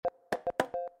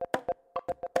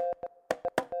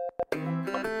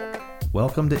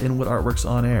Welcome to Inwood Artworks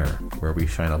On Air, where we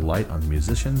shine a light on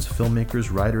musicians, filmmakers,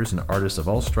 writers, and artists of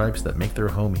all stripes that make their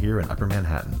home here in Upper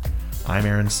Manhattan. I'm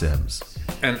Aaron Sims.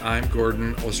 And I'm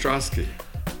Gordon Ostrowski.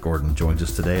 Gordon joins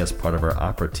us today as part of our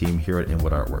opera team here at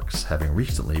Inwood Artworks, having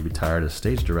recently retired as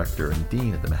stage director and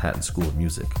dean at the Manhattan School of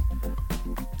Music.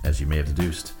 As you may have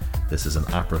deduced, this is an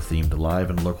opera-themed live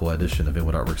and local edition of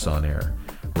Inwood Artworks On Air.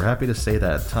 We're happy to say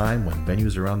that at a time when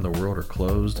venues around the world are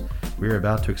closed, we are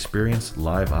about to experience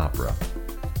live opera.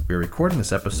 We are recording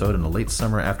this episode in a late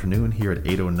summer afternoon here at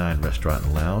 809 Restaurant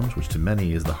and Lounge, which to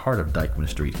many is the heart of Dyckman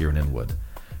Street here in Inwood.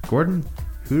 Gordon,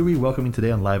 who are we welcoming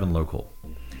today on Live and Local?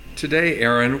 Today,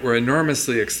 Aaron, we're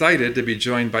enormously excited to be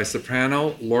joined by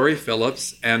soprano Laurie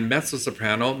Phillips and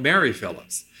mezzo-soprano Mary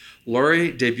Phillips.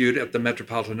 Laurie debuted at the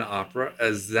Metropolitan Opera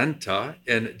as Zenta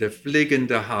in De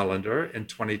Vliegende Hollander in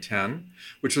 2010,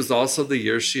 which was also the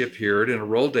year she appeared in a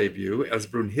role debut as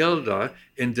Brunhilde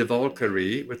in De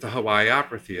Valkyrie with the Hawaii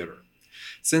Opera Theater.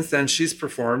 Since then, she's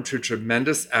performed to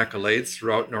tremendous accolades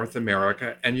throughout North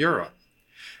America and Europe.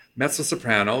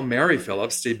 Mezzo-soprano Mary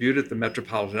Phillips debuted at the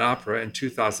Metropolitan Opera in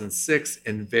 2006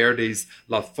 in Verdi's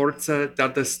La Forza del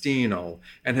Destino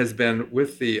and has been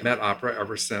with the Met Opera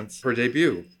ever since her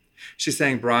debut. She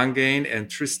sang Brangäne and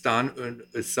Tristan und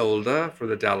Isolde for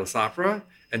the Dallas Opera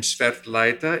and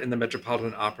Schwertleiter in the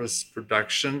Metropolitan Opera's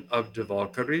production of De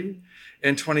Valkyrie.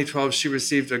 In 2012, she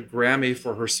received a Grammy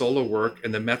for her solo work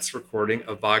in the Met's recording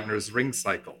of Wagner's Ring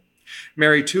Cycle.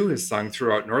 Mary, too, has sung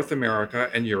throughout North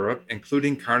America and Europe,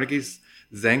 including Carnegie's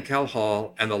Zankel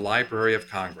Hall and the Library of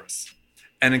Congress.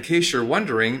 And in case you're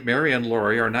wondering, Mary and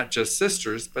Laurie are not just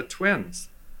sisters, but twins.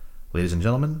 Ladies and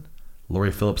gentlemen,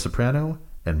 Laurie Phillips, soprano,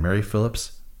 and Mary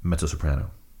Phillips,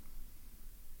 mezzo-soprano.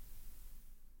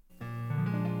 Let's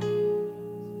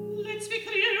be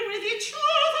clear with each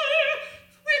other.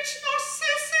 Which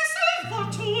Narcissus of the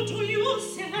two do you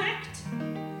select?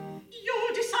 You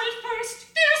decide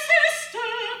first, dear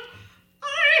sister. I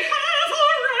have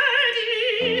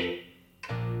already.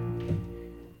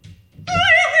 I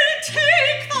will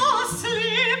take the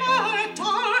slimmer,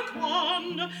 dark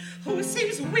one, who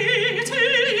seems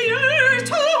wittier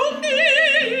to me.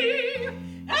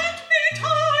 And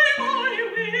meantime I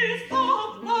with the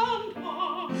blonde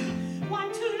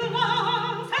one to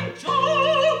laugh and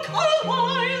joke a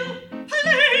while.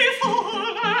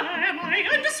 Playful am I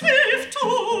and swift to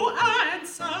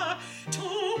answer to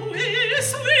his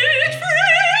sweet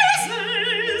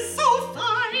phrases so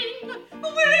fine,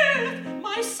 with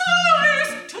my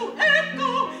sighs to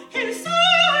echo his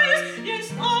sighs.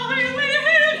 Yes, I will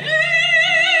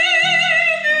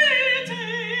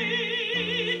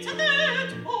imitate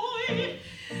that boy.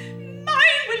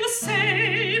 Mine will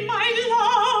say, my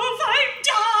love, I'm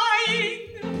dying.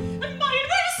 Mine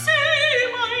will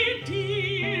say, my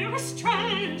dearest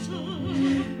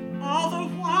treasure. All the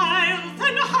while,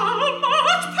 then how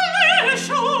much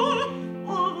pleasure!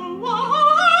 All the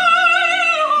while,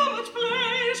 how much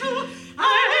pleasure!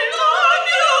 And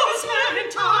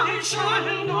amusement I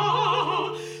shall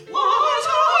know. What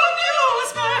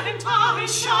amusement I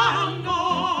shall know.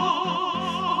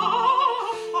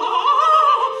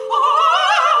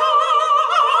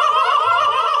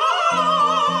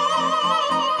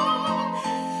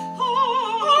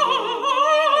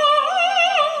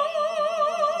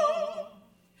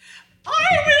 I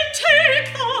will take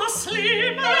the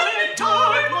slim and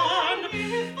dark one,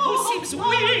 who seems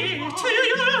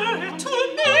wittier to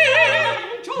me.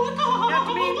 And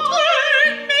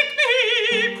meantime make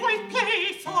me quite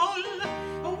playful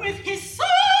with his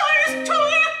sighs.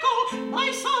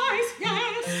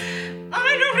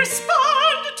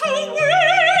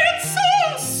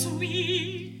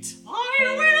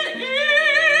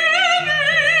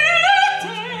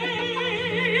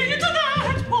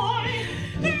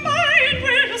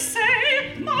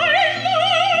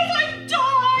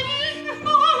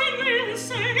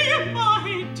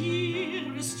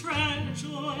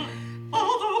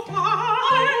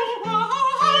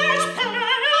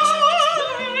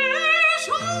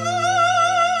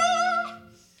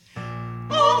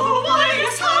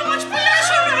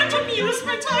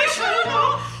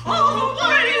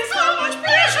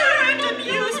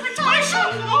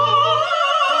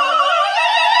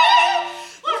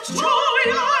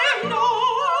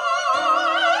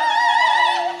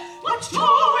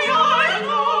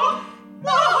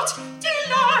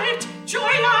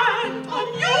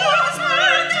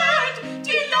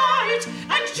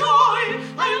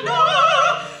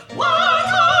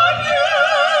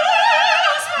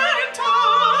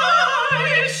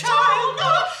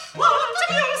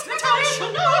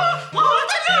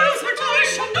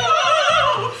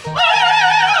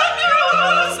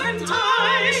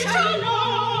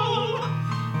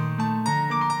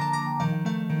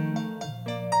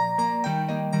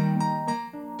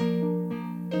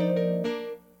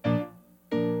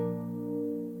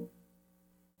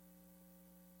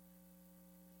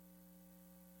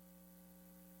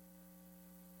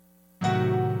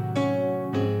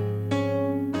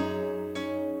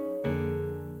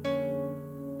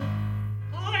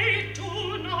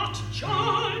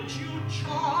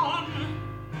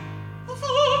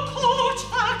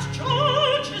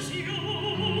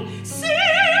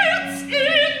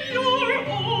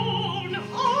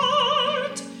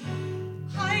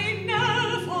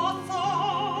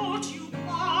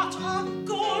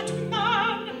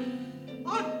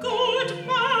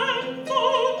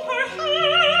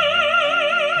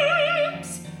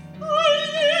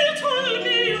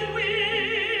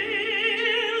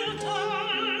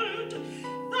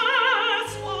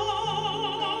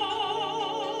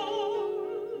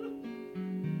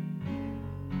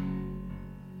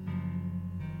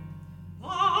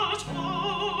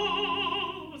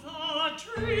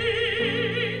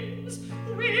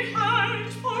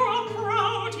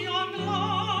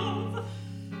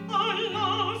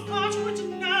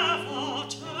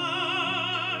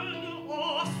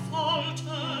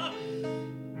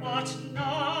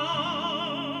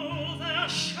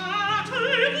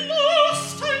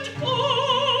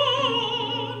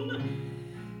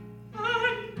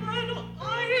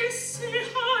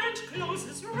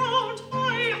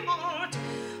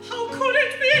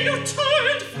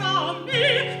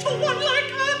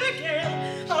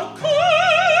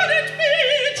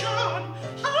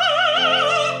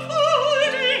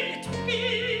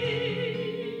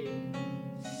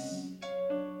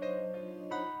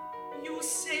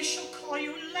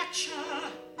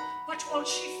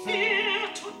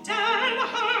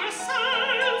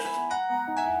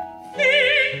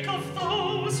 think of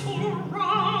those who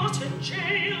rot in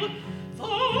jail,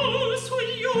 those who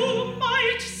you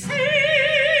might save.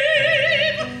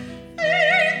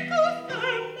 Think of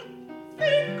them,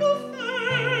 think of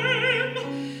them,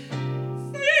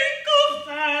 think of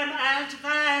them, and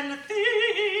then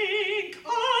think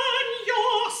on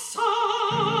your sons.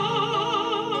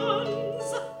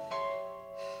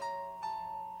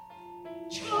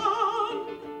 John,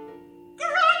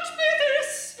 grant me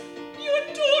this. You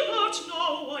do not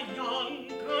know a young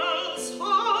girl's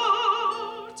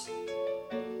heart.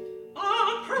 A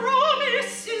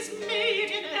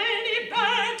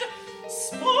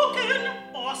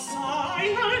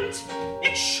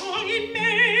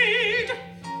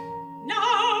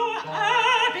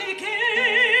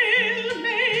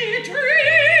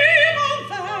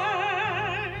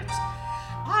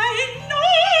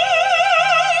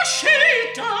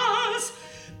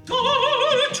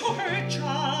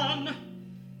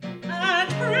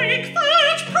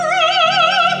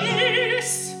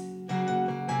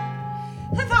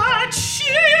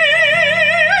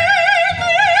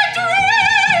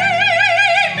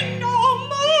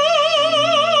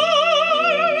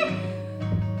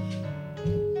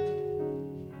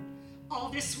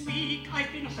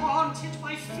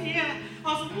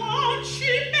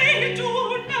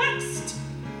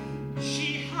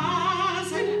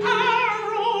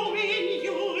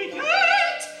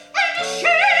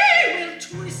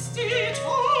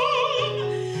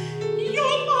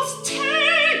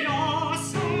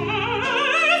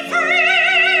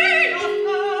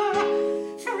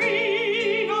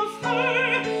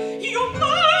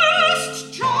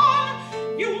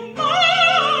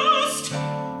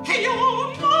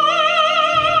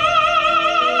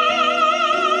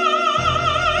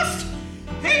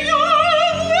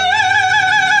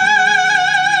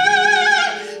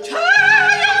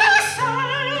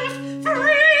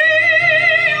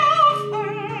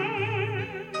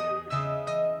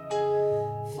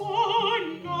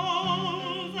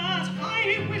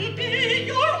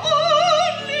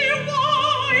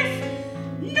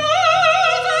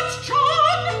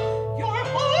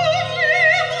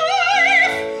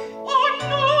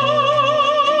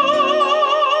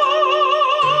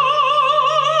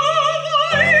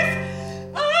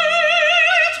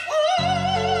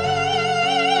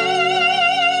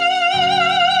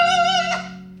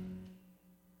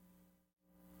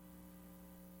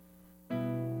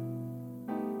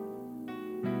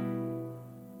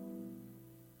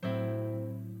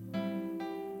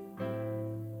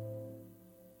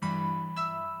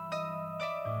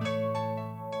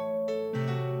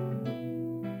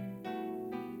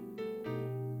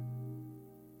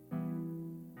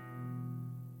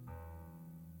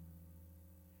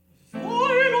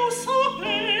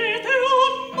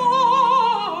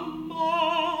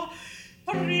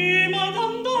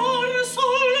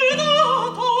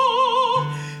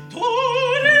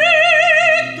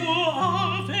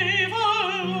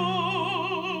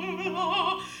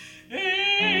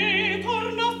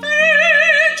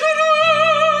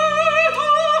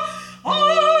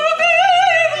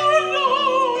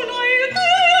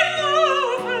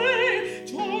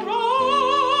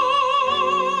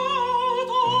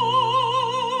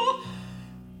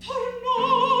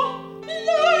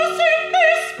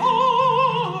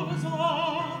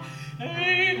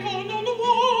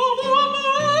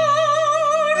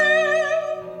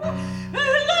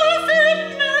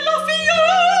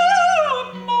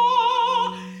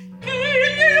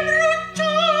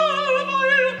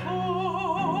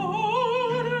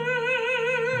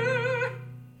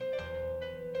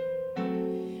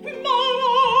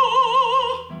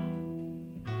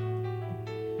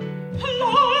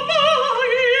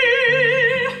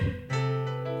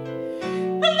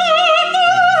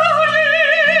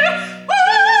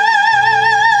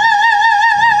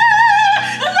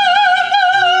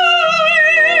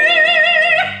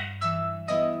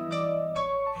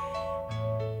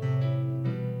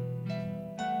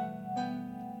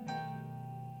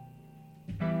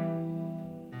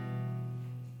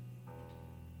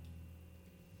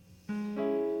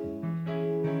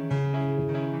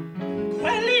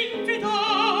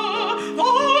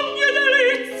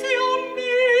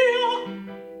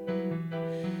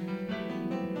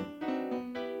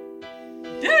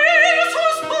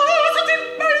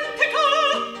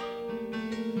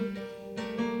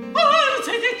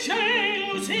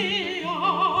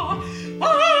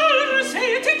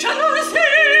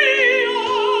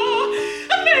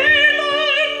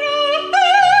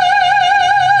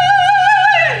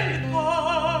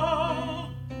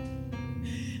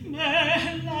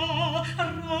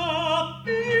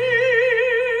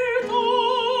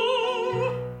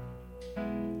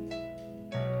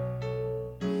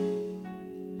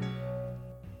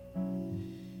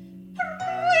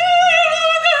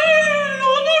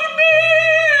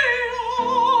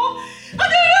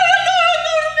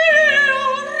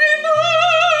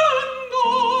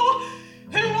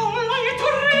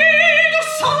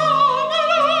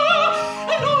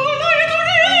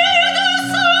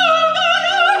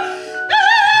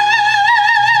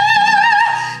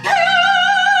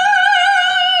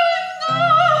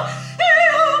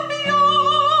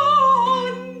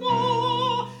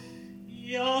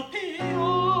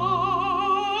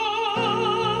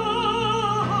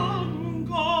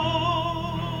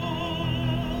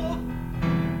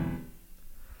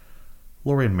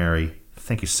Lori and Mary,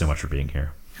 thank you so much for being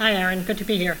here. Hi, Aaron. Good to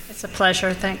be here. It's a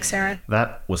pleasure. Thanks, Aaron.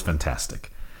 That was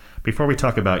fantastic. Before we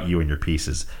talk about you and your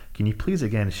pieces, can you please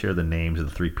again share the names of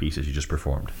the 3 pieces you just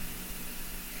performed?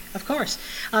 Of course.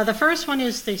 The first one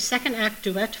is the second act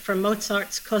duet from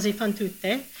Mozart's Così fan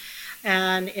tutte,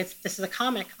 and this is a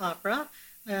comic opera.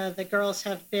 The girls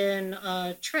have been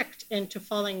tricked into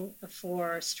falling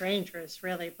for strangers,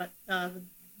 really, but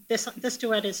this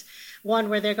duet is one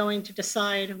where they're going to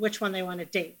decide which one they want to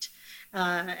date.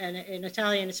 And in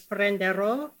Italian, it's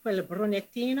Prenderò quel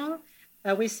brunettino.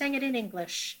 We sang it in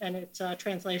English, and its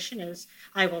translation is,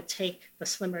 I will take the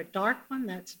slimmer dark one,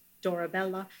 that's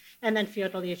Dorabella, and then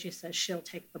Fiordalici says she'll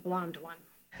take the blonde one.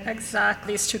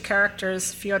 Exactly. These 2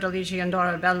 characters, Fiordalici and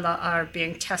Dorabella, are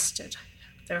being tested.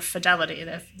 Their fidelity,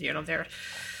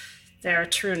 their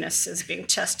trueness is being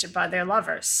tested by their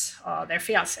lovers, their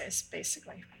fiancés,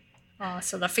 basically.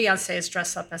 So the fiancés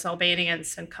dress up as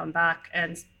Albanians and come back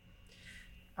and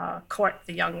court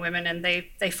the young women, and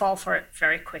they fall for it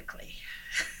very quickly.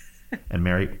 And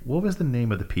Mary, what was the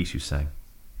name of the piece you sang?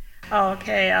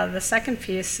 Okay, the second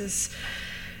piece is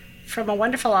from a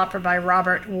wonderful opera by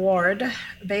Robert Ward,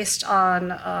 based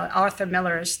on Arthur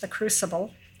Miller's The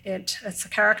Crucible. It's a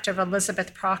character of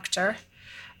Elizabeth Proctor.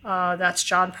 That's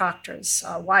John Proctor's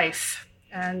wife.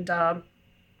 And,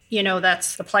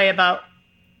 that's the play about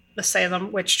the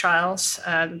Salem witch trials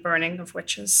and burning of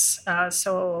witches.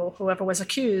 So whoever was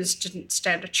accused didn't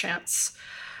stand a chance.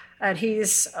 And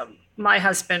my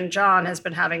husband, John, has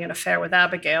been having an affair with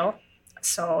Abigail.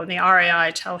 So in the aria,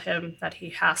 I tell him that he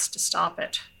has to stop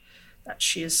it, that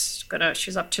she's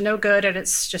up to no good, and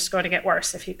it's just going to get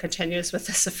worse if he continues with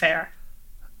this affair.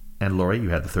 And Lori, you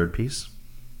had the third piece?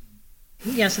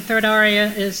 Yes, the third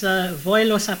aria is Voi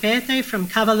lo sapete from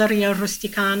Cavalleria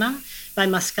Rusticana by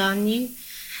Mascagni.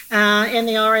 In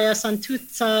the aria,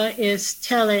 Santuzza is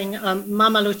telling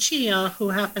Mamma Lucia, who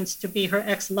happens to be her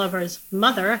ex-lover's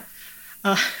mother,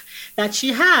 that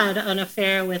she had an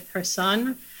affair with her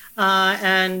son,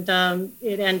 and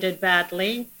it ended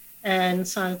badly. And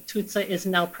Santuzza is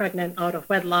now pregnant out of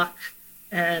wedlock,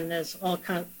 and there's all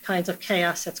kinds of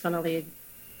chaos that's going to lead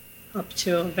up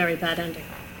to a very bad ending.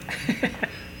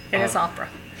 It is opera.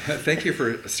 Thank you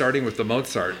for starting with the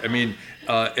Mozart. I mean,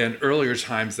 in earlier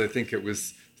times, I think it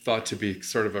was thought to be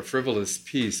sort of a frivolous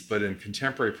piece, but in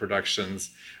contemporary productions,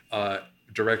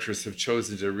 directors have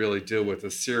chosen to really deal with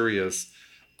the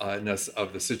seriousness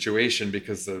of the situation,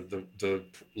 because the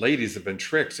ladies have been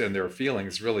tricked and their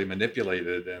feelings really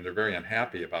manipulated, and they're very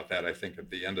unhappy about that, I think, at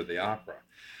the end of the opera.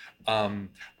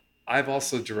 I've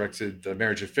also directed The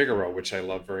Marriage of Figaro, which I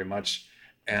love very much,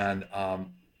 and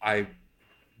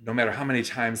no matter how many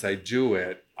times I do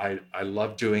it, I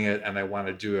love doing it, and I want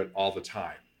to do it all the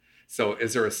time. So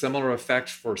is there a similar effect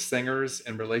for singers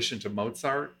in relation to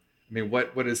Mozart? I mean,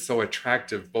 what is so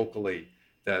attractive vocally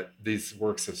that these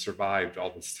works have survived all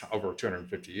this time, over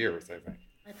 250 years, I think?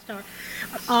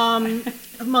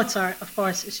 Mozart, of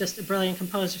course, is just a brilliant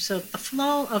composer. So the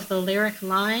flow of the lyric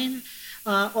line,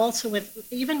 also with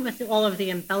all of the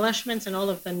embellishments and all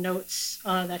of the notes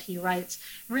that he writes,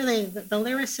 really the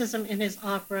lyricism in his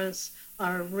operas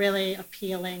are really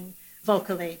appealing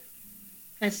vocally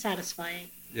and satisfying.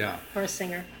 Yeah. For a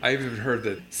singer. I've even heard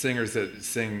that singers that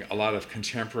sing a lot of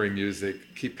contemporary music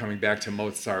keep coming back to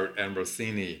Mozart and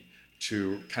Rossini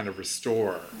to kind of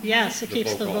restore. Yes, it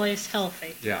keeps vocal. the voice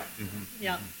healthy. Yeah. Mm-hmm.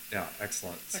 Yeah. Yeah,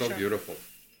 excellent. For so sure. Beautiful.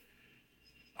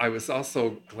 I was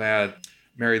also glad,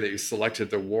 Mary, that you selected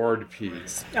the Ward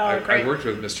piece. Oh, great. I worked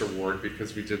with Mr. Ward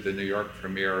because we did the New York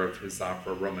premiere of his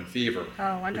opera Roman Fever,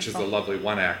 which is a lovely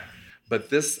one-act. But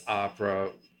this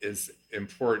opera is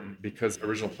important because the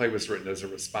original play was written as a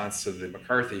response to the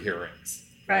McCarthy hearings.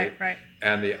 Right.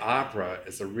 And the opera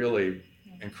is a really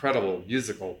incredible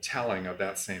musical telling of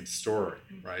that same story,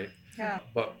 right? Yeah.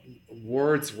 But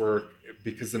Ward's work,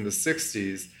 because in the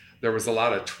 60s, there was a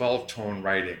lot of 12-tone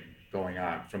writing going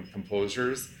on from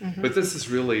composers. Mm-hmm. But this is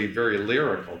really very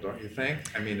lyrical, don't you think?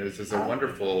 I mean, there's a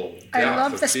wonderful depth I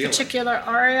love of this feeling. particular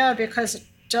aria because it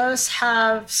does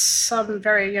have some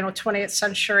very, 20th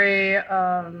century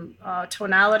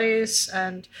tonalities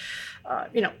and,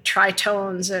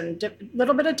 tritones and a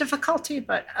little bit of difficulty.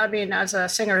 But I mean, as a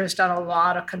singer who's done a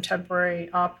lot of contemporary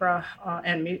opera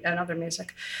and other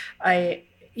music,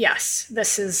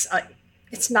 this is,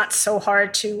 it's not so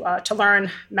hard to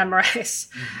learn, memorize.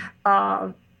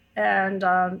 Mm-hmm.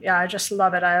 I just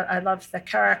love it. I love the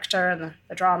character and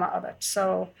the drama of it.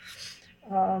 So,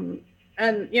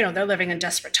 they're living in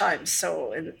desperate times.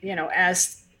 So,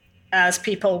 as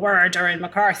people were during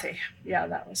McCarthy. Yeah,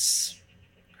 that was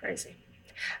crazy.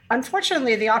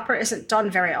 Unfortunately, the opera isn't done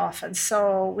very often.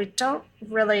 So we don't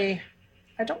really,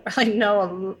 I don't really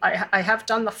know. I have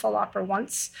done the full opera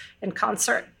once in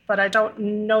concert, but I don't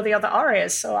know the other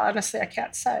arias. So honestly, I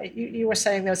can't say. You were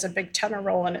saying there's a big tenor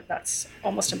role in it. That's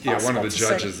almost impossible. Yeah, one of the to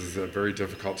judges sing. is a very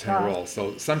difficult tenor role.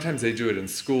 So sometimes they do it in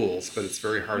schools, but it's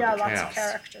very hard to cast. Yeah, lots of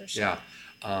characters. Yeah.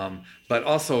 But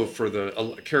also for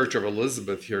the character of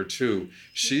Elizabeth here too,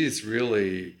 she's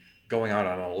really going out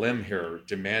on a limb here,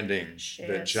 demanding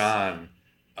that John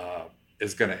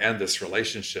is going to end this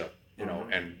relationship,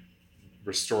 and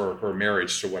restore her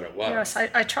marriage to what it was. Yes,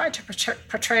 I tried to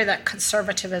portray that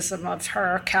conservatism of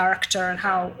her character and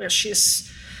how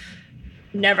she's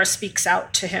never speaks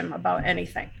out to him about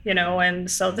anything,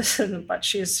 and so but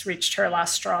she's reached her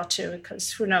last straw too,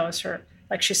 because who knows,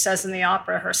 like she says in the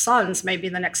opera, her sons may be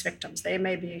the next victims. They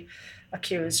may be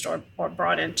accused or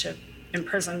brought into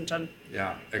imprisoned, and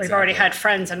yeah, exactly. We've already had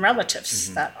friends and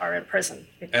relatives that are in prison.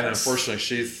 And unfortunately,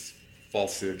 she's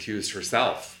falsely accused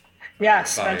herself.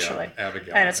 Yes, by, eventually.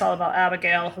 Abigail. And it's all about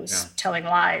Abigail, who's telling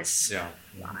lies. Yeah.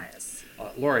 Lies.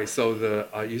 Laurie, so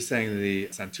you sang the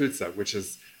Santuzza,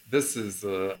 this is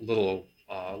a little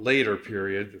later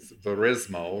period, this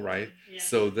Verismo, right? Yeah.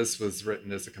 So this was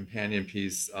written as a companion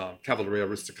piece. Cavalleria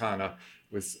Rusticana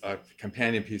was a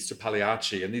companion piece to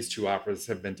Pagliacci, and these two operas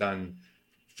have been done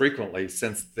frequently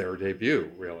since their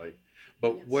debut, really.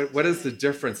 But yes. What is the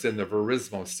difference in the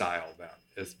Verismo style then?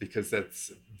 Is because it's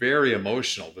very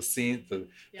emotional. The scene,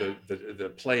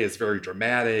 the play is very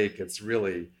dramatic. It's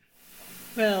really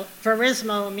well.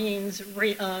 Verismo means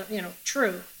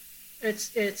true. It's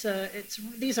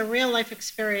these are real life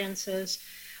experiences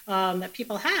that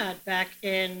people had back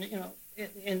in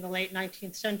in the late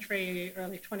 19th century,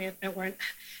 early 20th.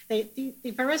 The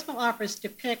Verismo operas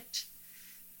depict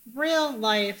real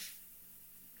life,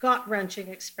 gut-wrenching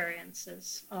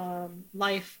experiences,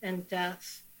 life and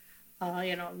death,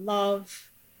 love,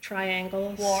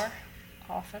 triangles, war,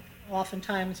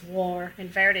 oftentimes war. In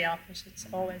Verdi operas, it's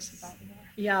always about war.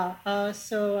 Yeah. I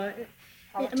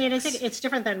think it's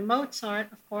different than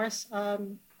Mozart, of course.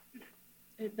 The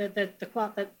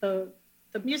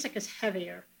music is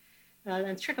heavier,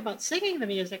 and the trick about singing the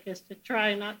music is to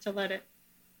try not to let it.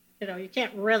 You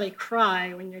can't really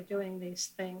cry when you're doing these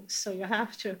things, so you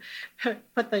have to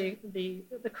put the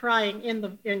crying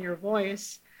in your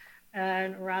voice,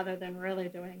 and rather than really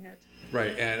doing it.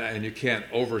 Right, and you can't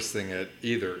oversing it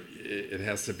either. It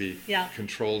has to be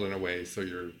controlled in a way so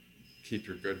you keep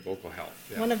your good vocal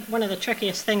health. Yeah. One of the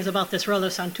trickiest things about this Rollo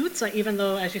Santuzza, even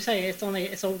though, as you say, it's a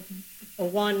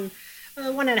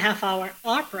 1.5 hour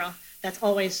opera that's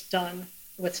always done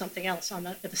with something else on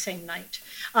the same night.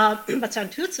 But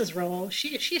Santuzza's role,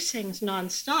 she sings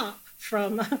nonstop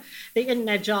from the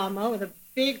Inneggiamo, the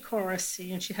big chorus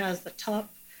scene. She has the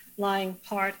top lying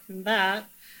part in that.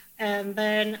 And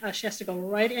then she has to go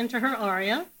right into her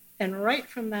aria. And right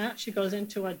from that, she goes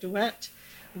into a duet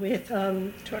with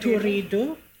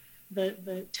Turiddu,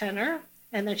 the tenor.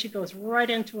 And then she goes right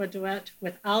into a duet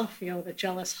with Alfio, the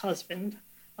jealous husband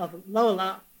of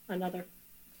Lola, another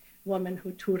woman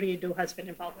who Turiddu has been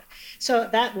involved with. So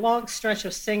that long stretch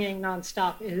of singing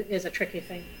nonstop is a tricky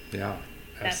thing. Yeah,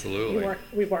 absolutely.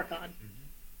 We work on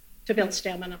to build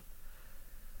stamina.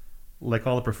 Like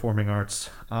all the performing arts,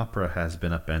 opera has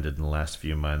been upended in the last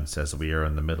few months as we are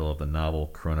in the middle of the novel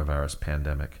coronavirus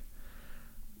pandemic.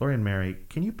 Laurie and Mary,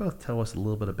 can you both tell us a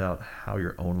little bit about how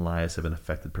your own lives have been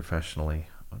affected professionally?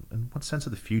 And what sense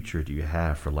of the future do you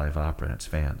have for live opera and its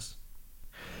fans?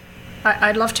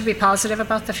 I'd love to be positive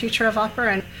about the future of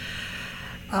opera, and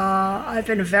I've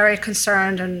been very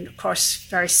concerned and, of course,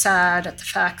 very sad at the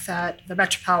fact that the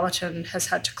Metropolitan has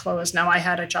had to close. Now, I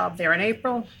had a job there in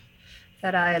April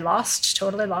that I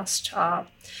totally lost,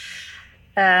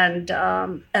 and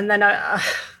then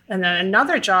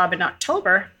another job in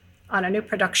October on a new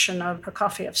production of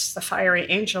Prokofiev's The Fiery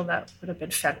Angel. That would have been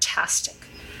fantastic.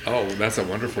 Oh, that's a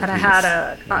wonderful and piece. I had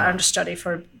an understudy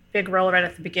for a big role right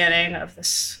at the beginning of the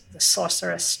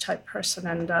sorceress type person,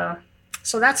 and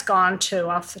so that's gone too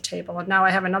off the table. And now I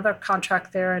have another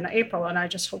contract there in April, and I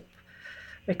just hope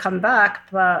we come back,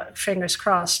 but fingers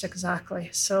crossed. Exactly.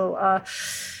 So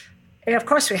of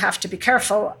course we have to be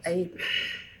careful.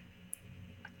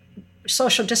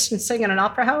 Social distancing in an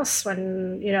opera house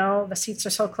when the seats are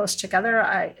so close together,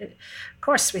 of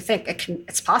course we think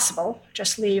it's possible.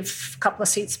 Just leave a couple of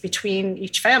seats between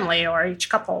each family or each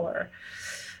couple, or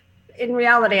in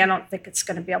reality, I don't think it's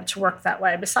going to be able to work that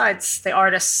way. Besides the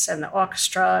artists and the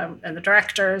orchestra and the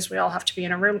directors, we all have to be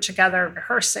in a room together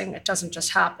rehearsing. It doesn't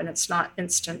just happen. It's not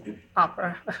instant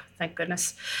opera, thank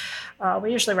goodness.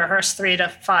 We usually rehearse 3 to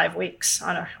 5 weeks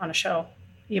on a show,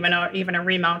 even a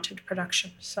remounted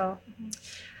production. So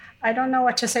I don't know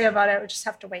what to say about it. We just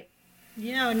have to wait.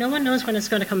 Yeah, no one knows when it's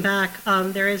going to come back.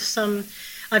 There is some.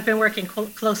 I've been working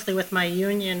closely with my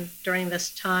union during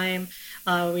this time.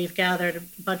 We've gathered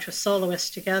a bunch of soloists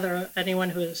together. Anyone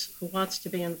who wants to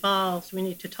be involved, we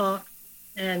need to talk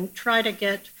and try to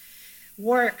get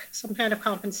work, some kind of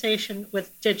compensation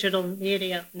with digital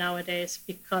media nowadays,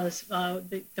 because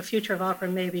the future of opera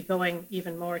may be going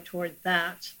even more toward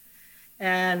that.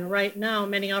 And right now,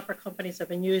 many opera companies have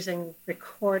been using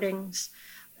recordings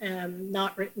and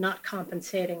not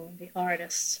compensating the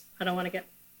artists. I don't want to get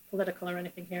political or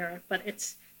anything here, but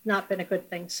it's not been a good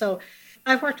thing. So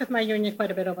I've worked with my union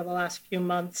quite a bit over the last few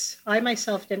months. I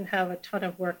myself didn't have a ton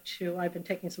of work I've been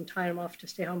taking some time off to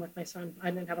stay home with my son.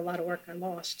 I didn't have a lot of work I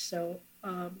lost, so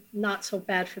not so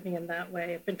bad for me in that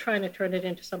way. I've been trying to turn it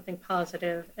into something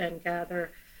positive and gather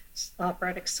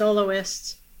operatic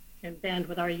soloists and band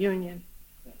with our union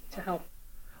to help.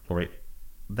 Lori,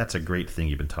 that's a great thing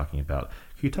you've been talking about.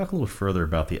 Can you talk a little further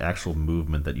about the actual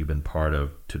movement that you've been part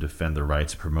of to defend the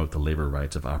rights, promote the labor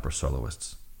rights of opera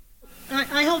soloists?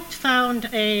 I helped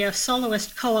found a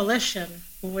soloist coalition,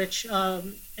 which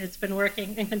has been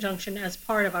working in conjunction as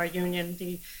part of our union.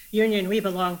 The union we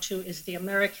belong to is the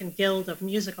American Guild of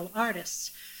Musical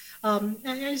Artists. And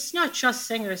it's not just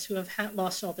singers who have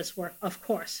lost all this work, of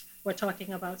course. We're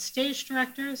talking about stage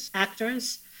directors,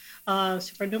 actors,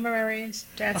 supernumeraries,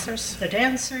 Dancers. the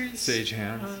dancers,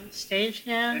 Stagehands.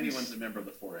 Anyone's a member of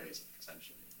the 4As,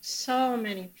 essentially. So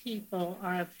many people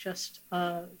are just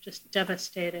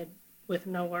devastated with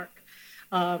no work,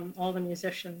 all the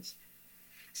musicians.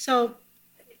 So,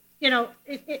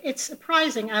 it's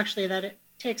surprising actually that it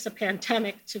takes a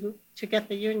pandemic to get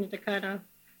the union to kind of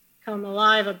come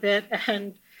alive a bit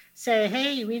and say,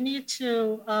 hey, we need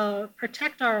to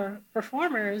protect our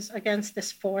performers against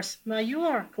this force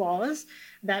majeure clause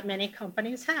that many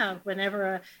companies have.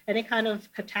 Whenever any kind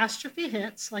of catastrophe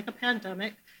hits, like a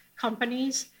pandemic,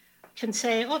 companies can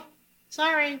say, oh,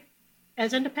 sorry,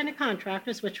 as independent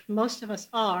contractors, which most of us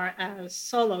are as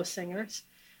solo singers,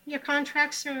 your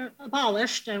contracts are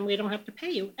abolished and we don't have to pay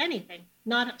you anything.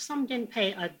 Some didn't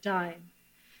pay a dime.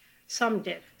 Some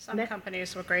did. Some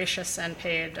companies were gracious and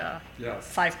paid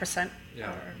 5%.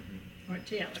 Yeah. Or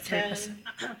 3%.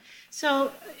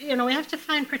 So, we have to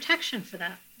find protection for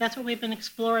that. That's what we've been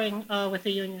exploring with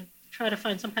the union, try to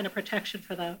find some kind of protection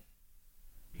for that.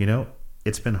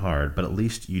 It's been hard, but at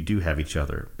least you do have each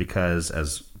other because,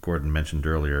 as Gordon mentioned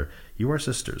earlier, you are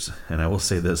sisters. And I will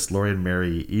say this, Lori and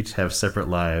Mary each have separate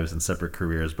lives and separate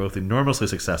careers, both enormously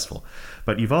successful.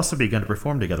 But you've also begun to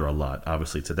perform together a lot,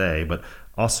 obviously today, but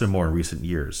also more in recent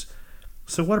years.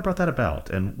 So what brought that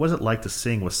about? And what is it like to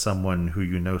sing with someone who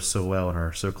you know so well and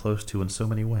are so close to in so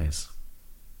many ways?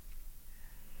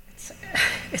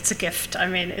 It's a gift. I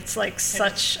mean, it's like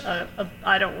such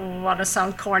I don't want to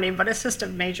sound corny, but it's just a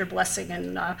major blessing.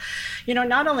 And,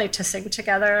 not only to sing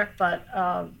together, but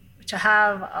to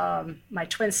have my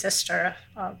twin sister,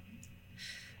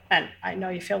 and I know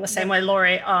you feel the same way,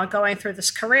 Lori, going through this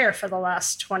career for the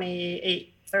last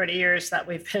 28, 30 years that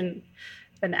we've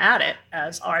been at it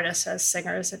as artists, as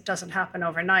singers. It doesn't happen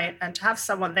overnight. And to have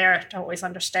someone there to always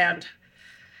understand,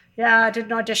 yeah, I did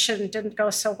an audition, didn't go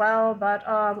so well, but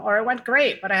or it went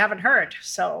great, but I haven't heard.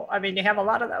 So, I mean, you have a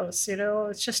lot of those,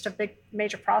 it's just a big,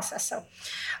 major process. So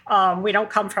we don't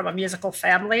come from a musical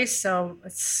family, so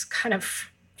it's kind of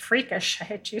freakish, I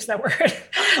hate to use that word,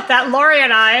 that Lori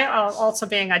and I, also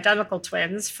being identical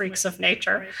twins, freaks of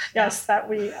nature, yes, that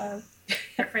we...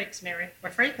 We're freaks, Mary. We're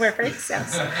freaks? We're freaks,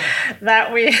 yes.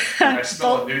 That we... I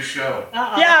smell a new show.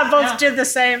 Both did the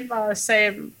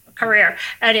same career.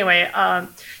 Anyway,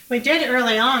 we did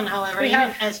early on, however,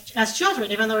 even as children,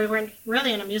 even though we weren't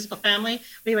really in a musical family,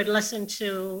 we would listen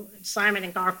to Simon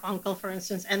and Garfunkel, for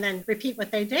instance, and then repeat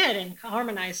what they did and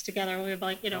harmonize together. We were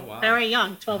like, very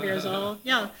young, 12 years old.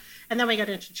 Yeah. And then we got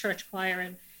into church choir,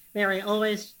 and Mary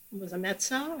always was a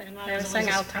mezzo, and I was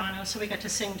a soprano, so we got to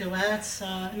sing duets.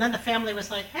 And then the family was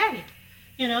like, hey,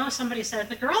 somebody said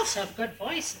the girls have good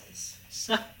voices.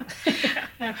 So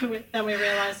then we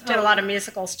realized. Did a lot of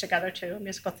musicals together too,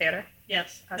 musical theater.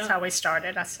 Yes. That's how we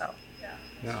started.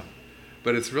 Yeah.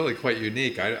 But it's really quite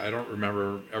unique. I don't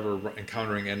remember ever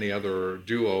encountering any other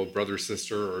duo,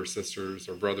 brother-sister or sisters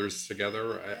or brothers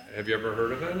together. Have you ever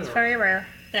heard of it? It's very rare.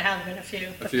 There have been a few.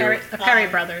 The Perry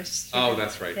brothers. Oh,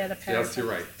 that's right. Yeah, the Perry Yes, you're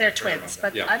right. They're twins,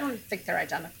 but I don't think they're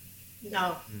identical.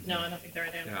 No, I don't think they're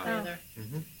identical either.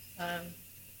 Mm-hmm.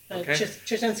 The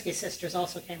Chudzinski sisters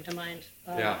also came to mind.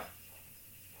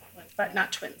 But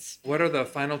not twins. What are the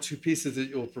final two pieces that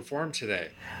you'll perform today?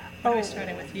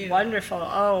 Starting with you. Wonderful.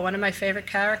 Oh, one of my favorite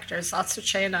characters,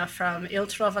 Azucena from Il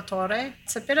Trovatore.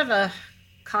 It's a bit of a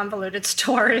convoluted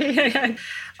story.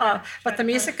 But the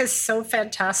music is so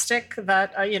fantastic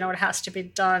that, it has to be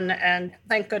done. And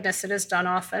thank goodness it is done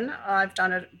often. I've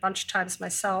done it a bunch of times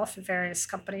myself in various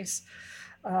companies.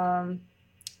 Was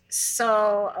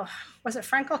it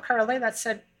Franco Curley that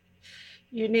said,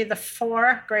 you need the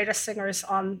 4 greatest singers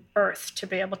on earth to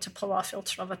be able to pull off Il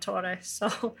Trovatore.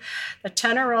 So the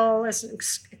tenor role is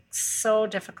so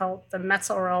difficult. The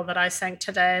mezzo role that I sang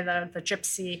today, the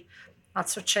gypsy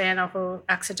Azucena, who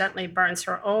accidentally burns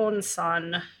her own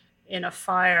son in a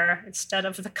fire instead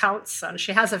of the Count's son.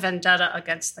 She has a vendetta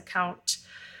against the Count.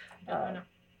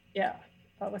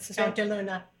 What's his name? Count de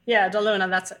Luna. Yeah, de Luna,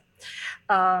 that's it.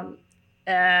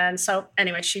 And so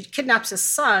anyway, she kidnaps his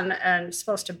son and is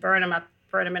supposed to burn him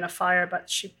in a fire, but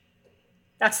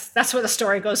that's where the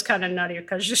story goes kind of nutty,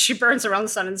 because she burns her own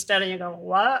son instead, and you go,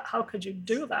 what? How could you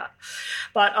do that?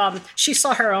 But she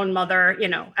saw her own mother,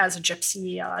 as a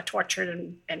gypsy,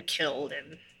 tortured and killed.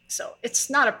 And so it's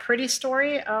not a pretty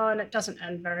story, and it doesn't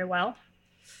end very well.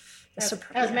 As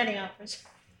many operas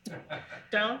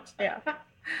don't. Yeah.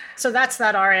 So that's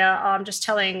that aria. I'm just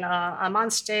telling, I'm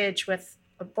on stage with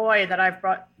a boy that I've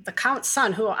brought, the Count's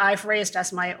son, who I've raised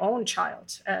as my own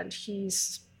child. And he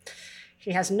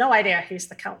has no idea he's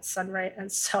the Count's son, right?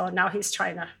 And so now he's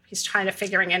trying to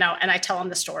figuring it out. And I tell him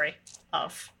the story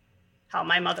of how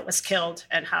my mother was killed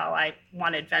and how I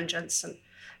wanted vengeance and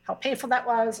how painful that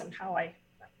was, and how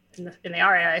in the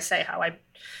aria I say how I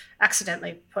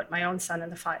accidentally put my own son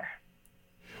in the fire.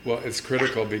 Well, it's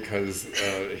critical because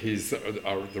he's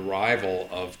the rival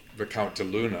of the Count de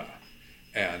Luna.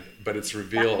 But it's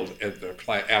revealed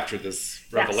after this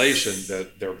revelation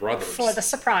that they're brothers. For the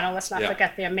soprano, let's not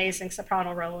forget the amazing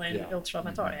soprano role in Il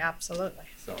Trovatore, absolutely.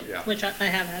 So, which I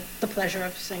have had the pleasure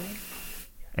of singing.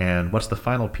 And what's the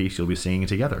final piece you'll be singing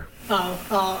together?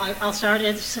 I'll start.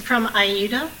 It's from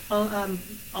Aida,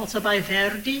 also by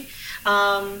Verdi.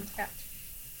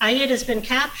 Aida's been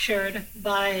captured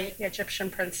by the Egyptian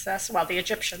princess. Well, the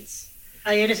Egyptians.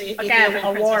 Aida's again,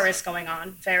 a war is going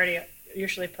on. Verdi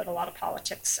usually put a lot of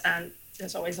politics, and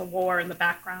there's always a war in the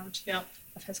background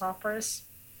of his operas.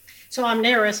 So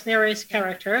Amneris, Mary's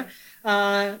character,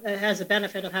 has the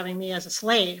benefit of having me as a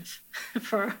slave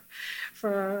for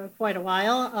quite a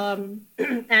while,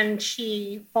 and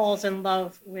she falls in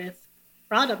love with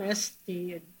Radames,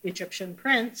 the Egyptian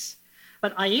prince,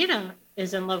 but Aida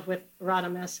is in love with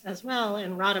Radames as well,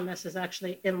 and Radames is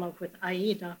actually in love with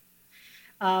Aida.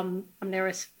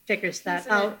 Amneris figures that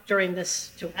out during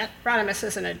this duet. Radames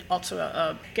isn't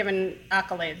also given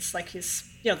accolades, like he's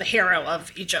the hero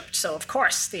of Egypt. So of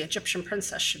course the Egyptian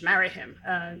princess should marry him,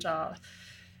 and the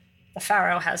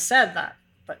pharaoh has said that.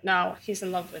 But now he's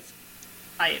in love with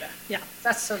Aida. Yeah,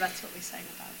 that's what we sang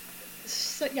about.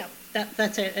 So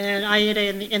that's it. And Aida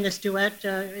in this duet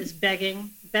is begging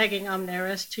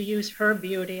Amneris to use her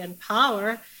beauty and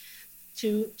power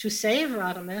to save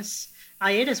Radames.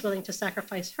 Aida is willing to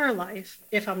sacrifice her life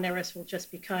if Amneris will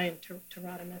just be kind to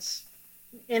Radames.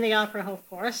 In the opera, of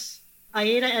course,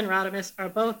 Aida and Radames are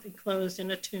both enclosed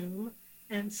in a tomb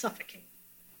and suffocate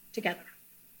together.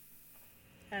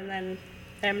 And then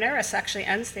Amneris actually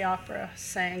ends the opera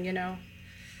saying,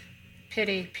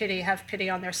 pity, have pity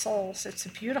on their souls. It's a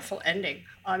beautiful ending.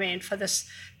 I mean, for this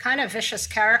kind of vicious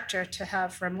character to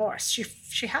have remorse.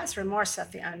 She has remorse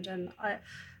at the end, and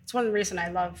it's one reason I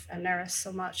love Amneris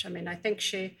so much. I mean, I think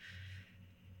she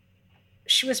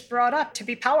was brought up to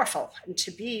be powerful and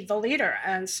to be the leader,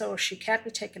 and so she can't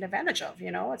be taken advantage of.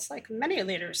 It's like many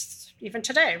leaders, even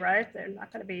today, right? They're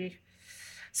not going to be.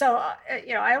 So,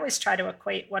 I always try to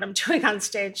equate what I'm doing on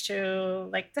stage to,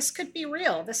 like, this could be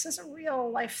real. This is a real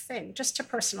life thing, just to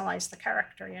personalize the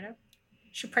character,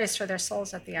 She prays for their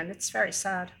souls at the end. It's very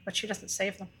sad, but she doesn't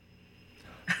save them.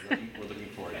 We're looking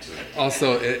forward to it.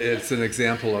 Also, it's an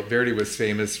example of Verdi was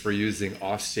famous for using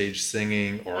offstage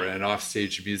singing or an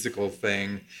offstage musical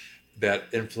thing that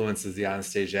influences the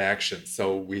onstage action.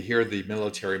 So we hear the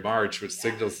military march, which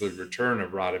signals the return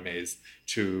of Radames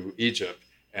to Egypt.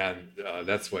 And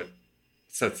that's what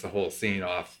sets the whole scene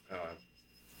off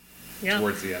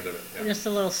towards the end of it. Yeah. Just a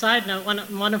little side note,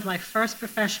 one of my first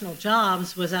professional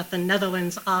jobs was at the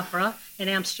Netherlands Opera in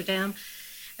Amsterdam.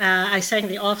 I sang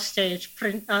the offstage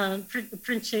High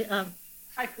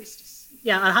Priestess.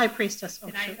 Yeah, a High Priestess.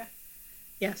 In Aida.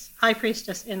 Yes, High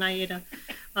Priestess in Aida.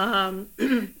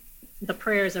 The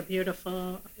prayers are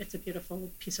beautiful. It's a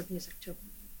beautiful piece of music, too.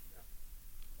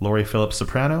 Laurie Phillips,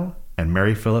 soprano, and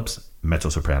Mary Phillips,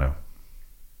 mezzo-soprano.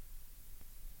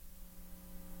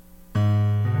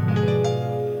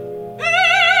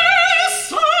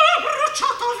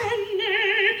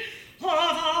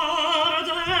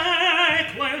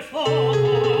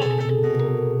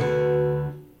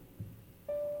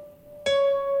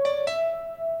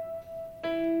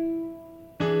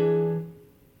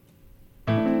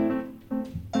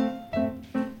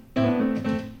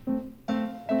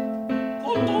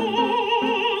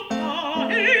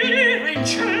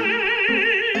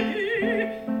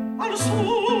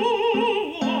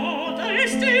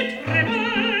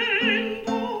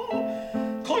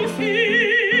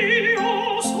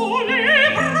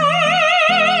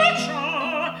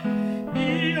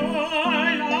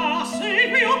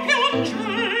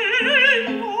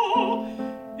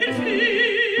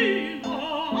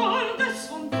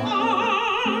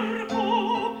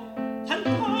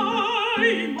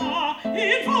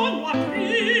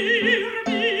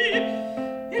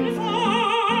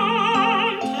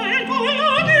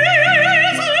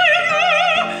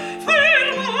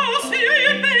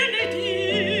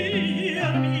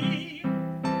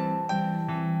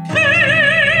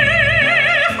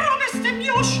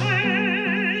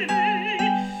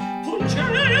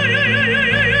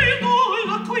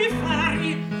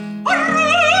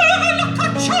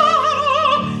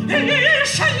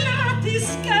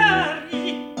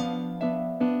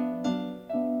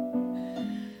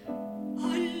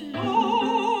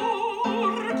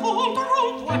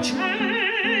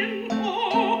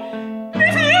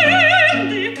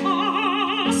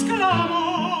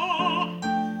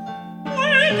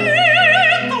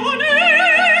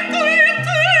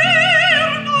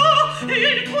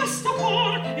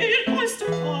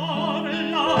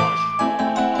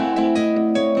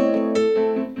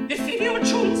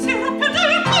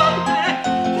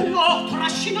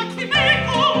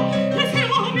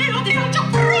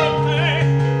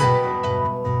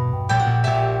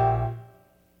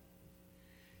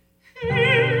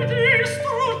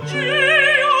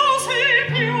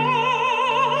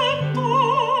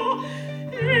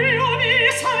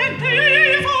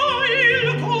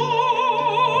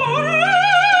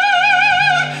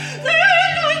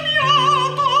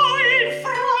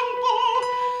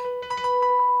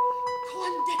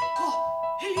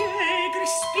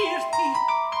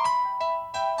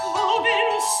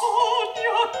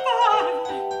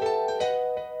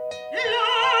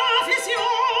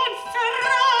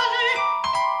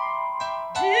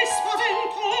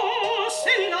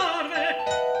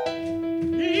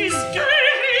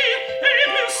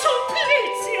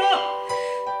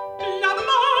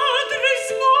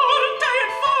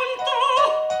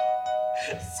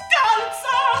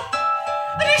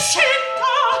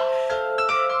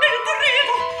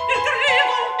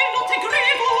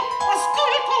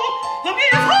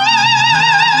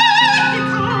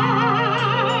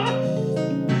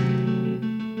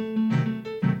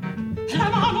 La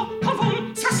mano al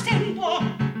vol s'estendo,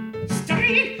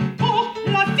 strid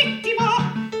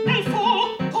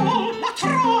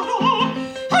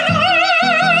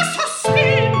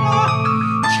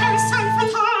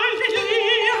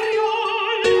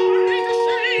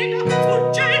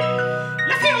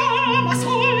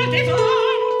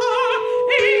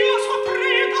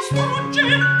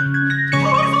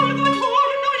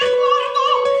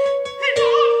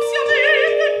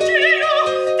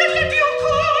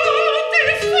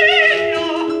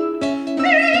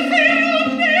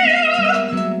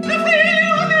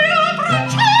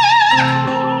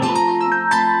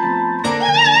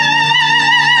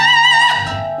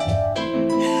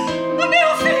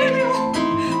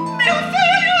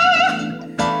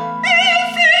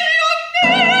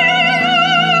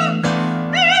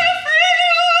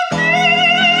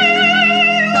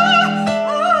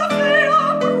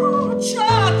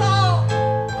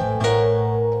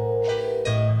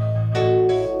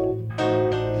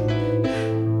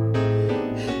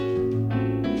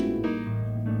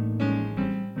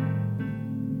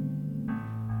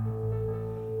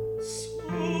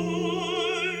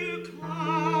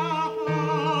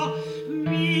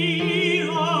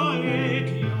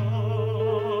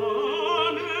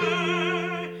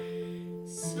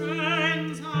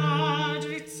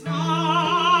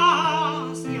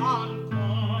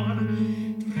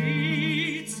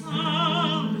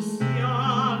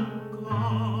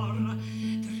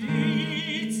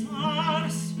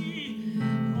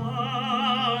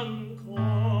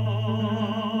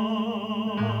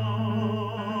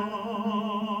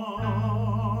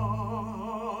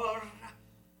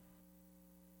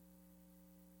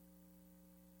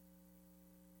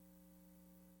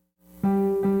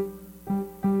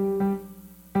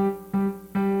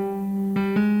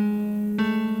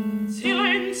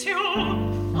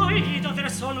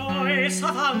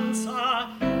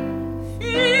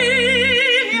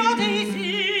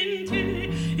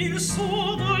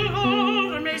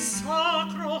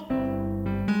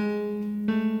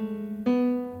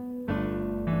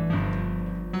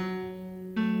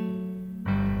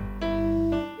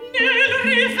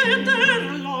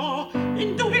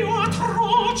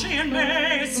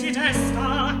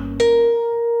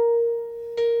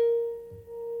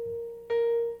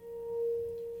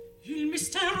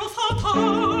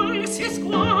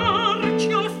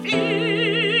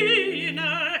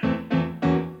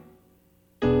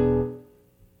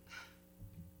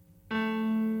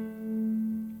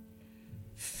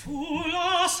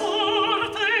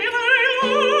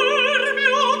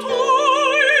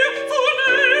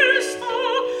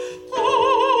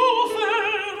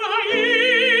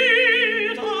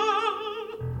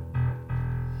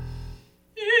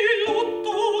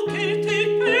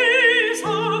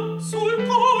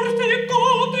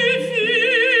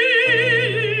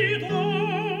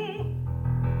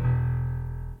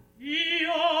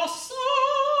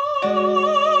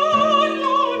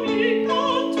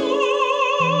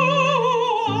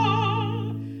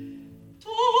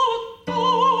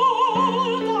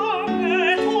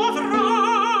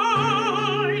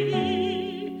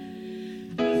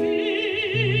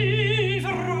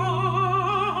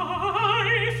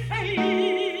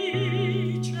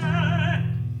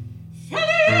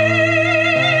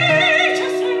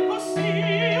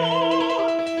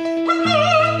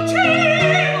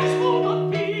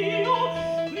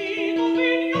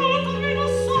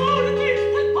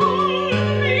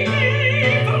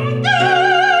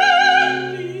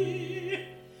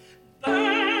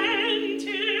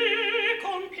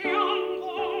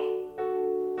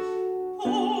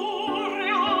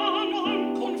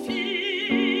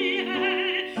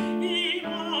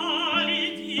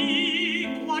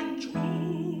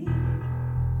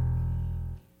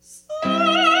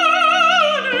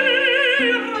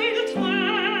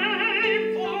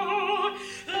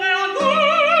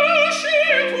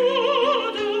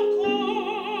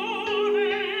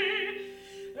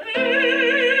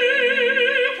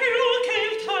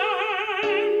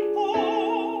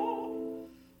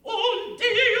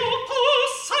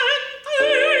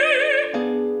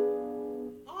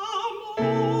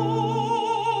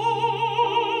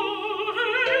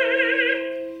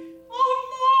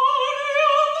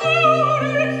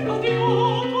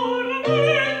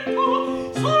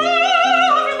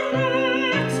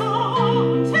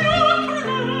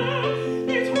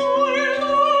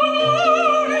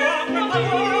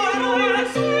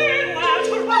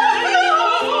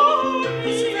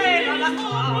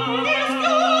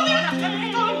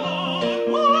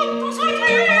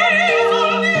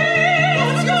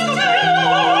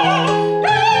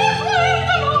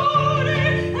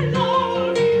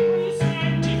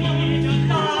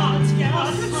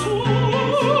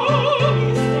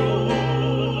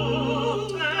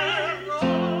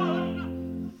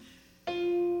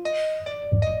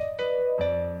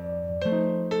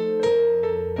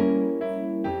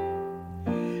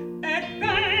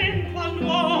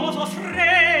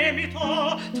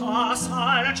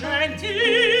assai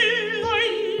gentile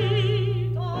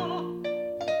Ida.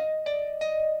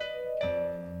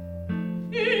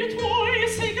 I tuoi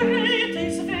segreti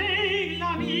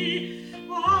svelami,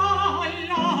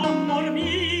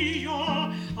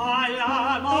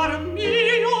 all'amor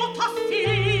mio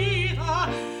t'affida,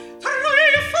 tra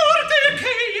i forti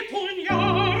che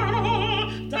pugnaro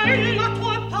della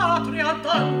tua patria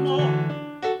danno.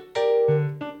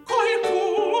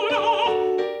 Qualcuno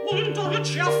un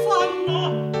dolce affanno,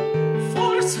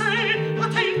 forse a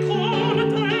te il cuore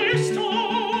desto,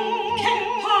 che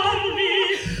parli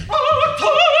a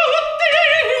tutti,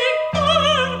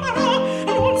 barbaro,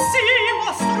 non si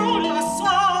mostrò la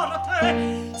sorte,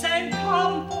 se in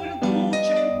campo il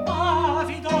duce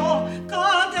impavido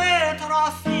cade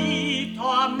trafitto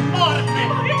a morte.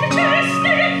 Ma i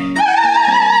gesti,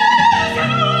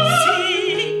 sì,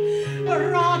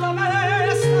 rada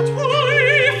mesta tuoi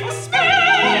fa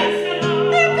spesa,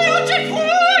 e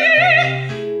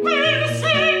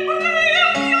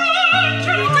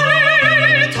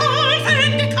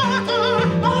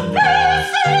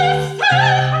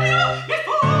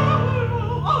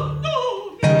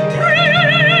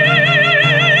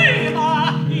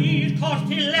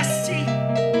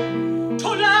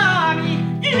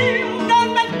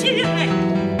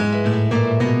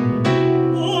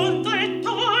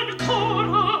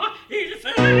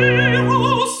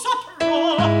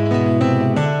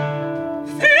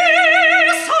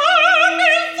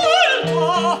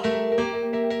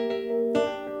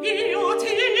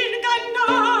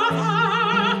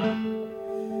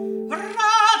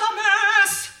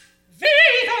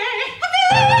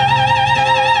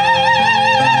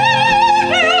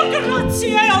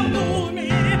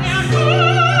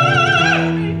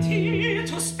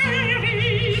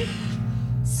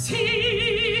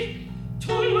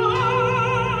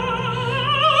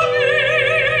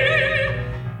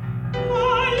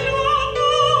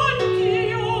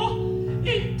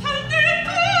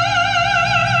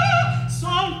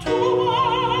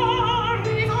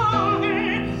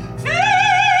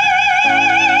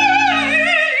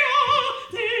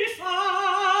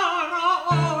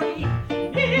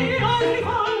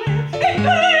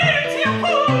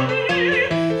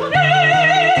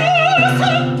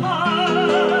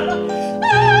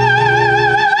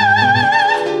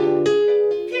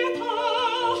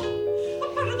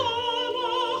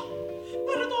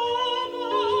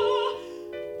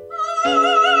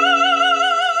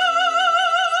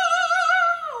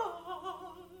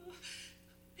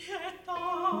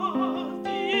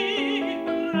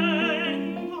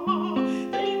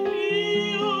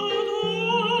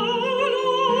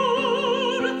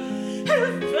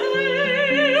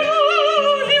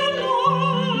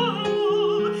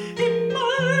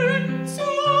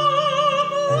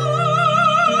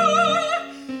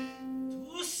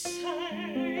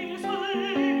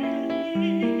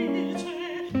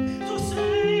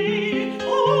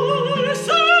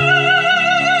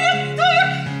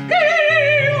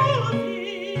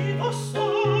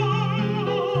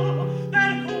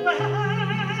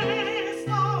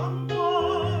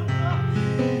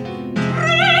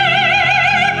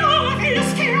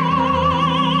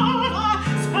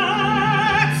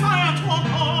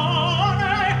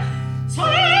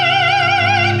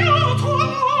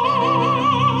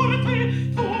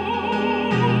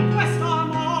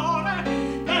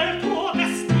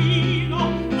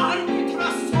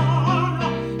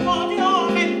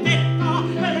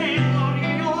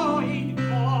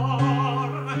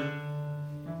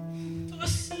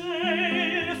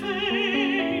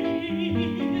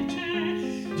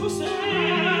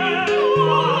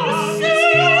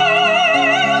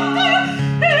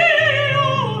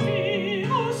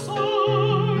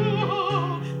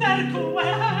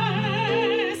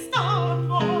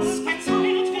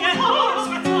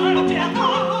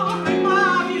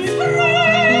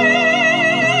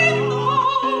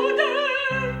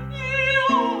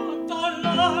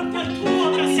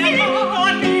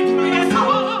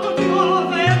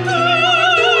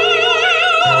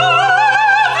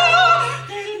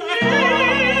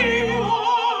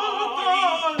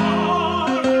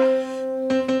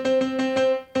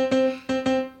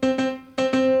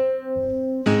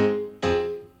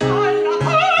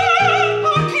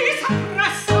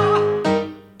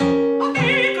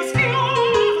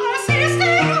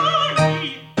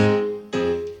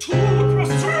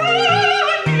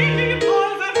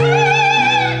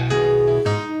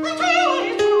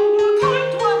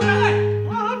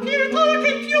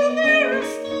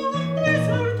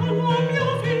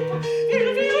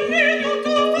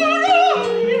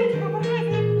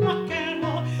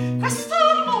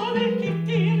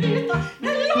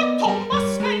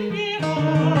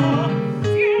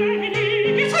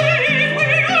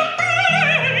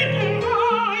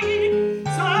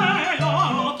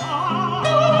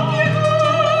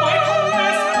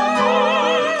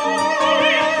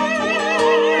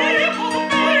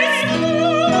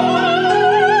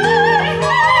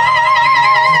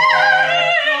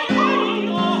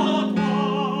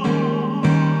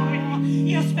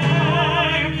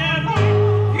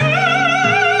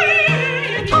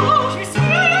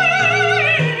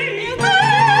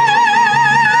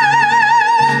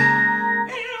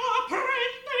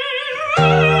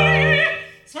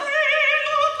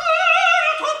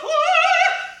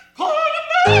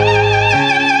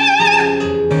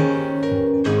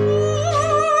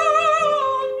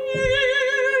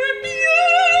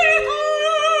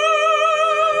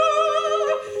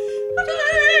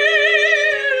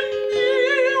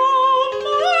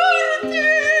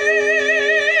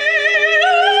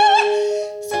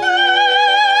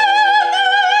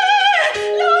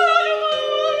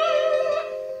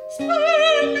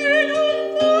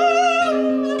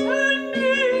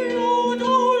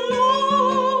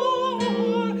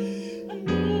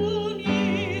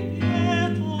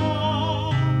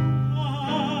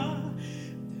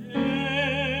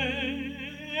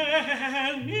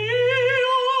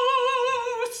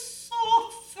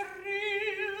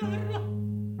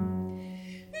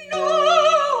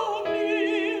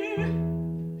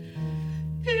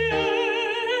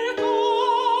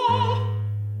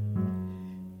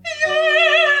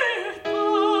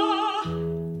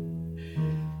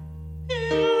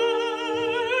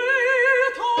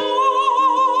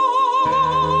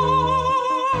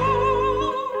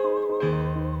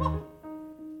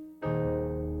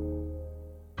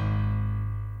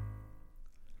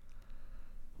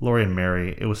Lori and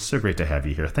Mary, it was so great to have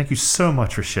you here. Thank you so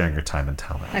much for sharing your time and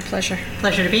talent. My pleasure.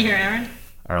 Pleasure to be here, Aaron.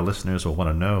 Our listeners will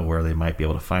want to know where they might be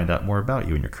able to find out more about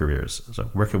you and your careers. So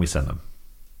where can we send them?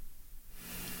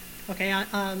 Okay,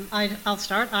 I'll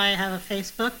start. I have a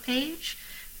Facebook page,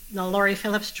 the Lori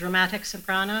Phillips Dramatic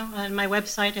Soprano, and my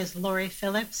website is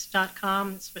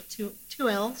loriphillips.com. It's with two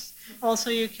L's.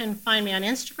 Also, you can find me on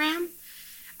Instagram.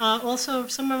 Also,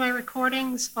 some of my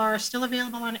recordings are still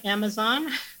available on Amazon,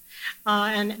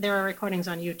 and there are recordings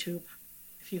on YouTube.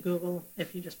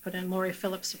 If you just put in Lori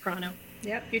Phillips Soprano.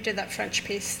 Yep, you did that French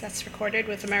piece that's recorded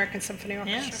with American Symphony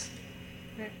Orchestra.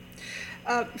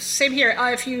 Yes. Same here.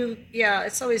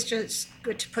 It's always just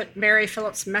good to put Mary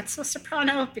Phillips mezzo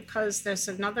soprano, because there's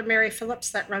another Mary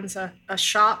Phillips that runs a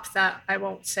shop that I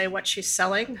won't say what she's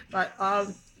selling, but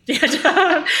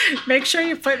make sure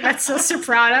you put mezzo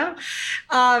soprano.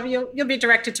 You'll be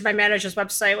directed to my manager's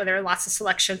website where there are lots of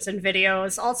selections and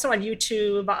videos. Also on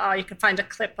YouTube, you can find a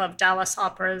clip of Dallas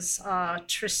Opera's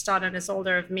Tristan and Isolde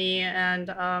of Me, and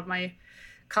my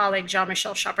colleague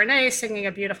Jean-Michel Chapernet singing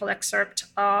a beautiful excerpt.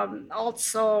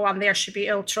 Also on there should be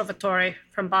Il Trovatore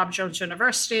from Bob Jones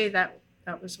University. That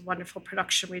was a wonderful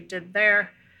production we did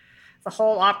there. The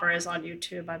whole opera is on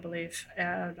YouTube, I believe.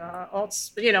 And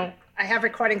also, I have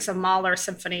recordings of Mahler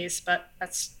symphonies, but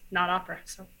that's not opera,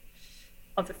 so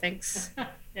other things.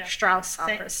 Yeah. Strauss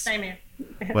operas. Same here.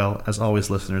 Well, as always,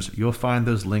 listeners, you'll find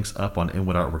those links up on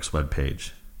Inwood Artworks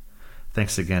webpage.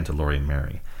 Thanks again to Lori and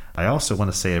Mary. I also want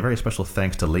to say a very special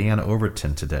thanks to Leanne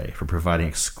Overton today for providing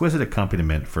exquisite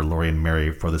accompaniment for Lori and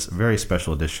Mary for this very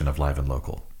special edition of Live and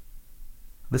Local.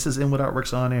 This is Inwood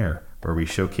Artworks On Air, where we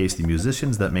showcase the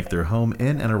musicians that make their home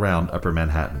in and around Upper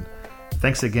Manhattan.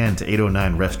 Thanks again to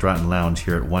 809 Restaurant and Lounge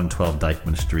here at 112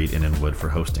 Dyckman Street in Inwood for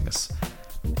hosting us.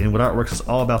 Inwood Artworks is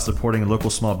all about supporting local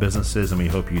small businesses, and we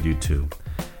hope you do too.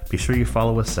 Be sure you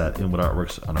follow us at Inwood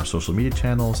Artworks on our social media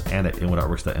channels and at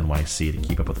inwoodartworks.nyc to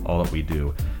keep up with all that we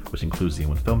do, which includes the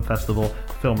Inwood Film Festival,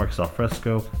 Filmworks Al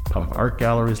Fresco, pop-up art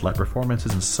galleries, live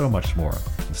performances, and so much more.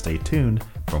 And stay tuned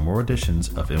for more editions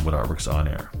of Inwood Artworks On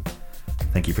Air.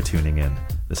 Thank you for tuning in.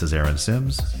 This is Aaron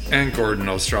Sims And Gordon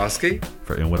Ostrowski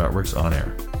for Inwood Artworks On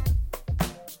Air.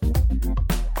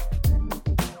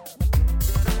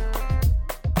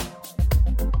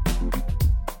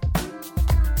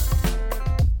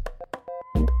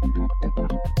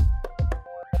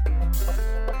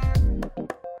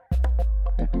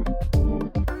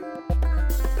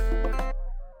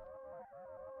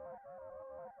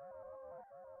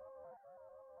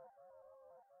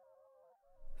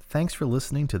 Thanks for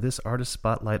listening to this Artist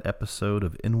Spotlight episode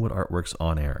of Inwood Artworks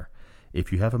On Air.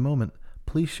 If you have a moment,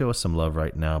 please show us some love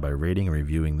right now by rating and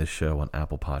reviewing this show on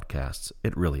Apple Podcasts.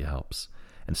 It really helps.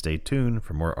 And stay tuned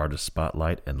for more Artist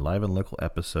Spotlight and Live and Local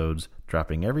episodes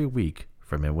dropping every week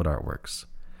from Inwood Artworks.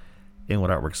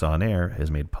 Inwood Artworks On Air is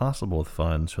made possible with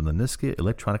funds from the Niska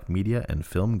Electronic Media and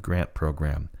Film Grant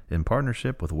Program in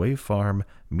partnership with Wave Farm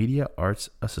Media Arts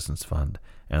Assistance Fund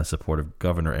and the support of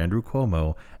Governor Andrew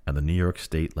Cuomo and the New York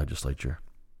State Legislature.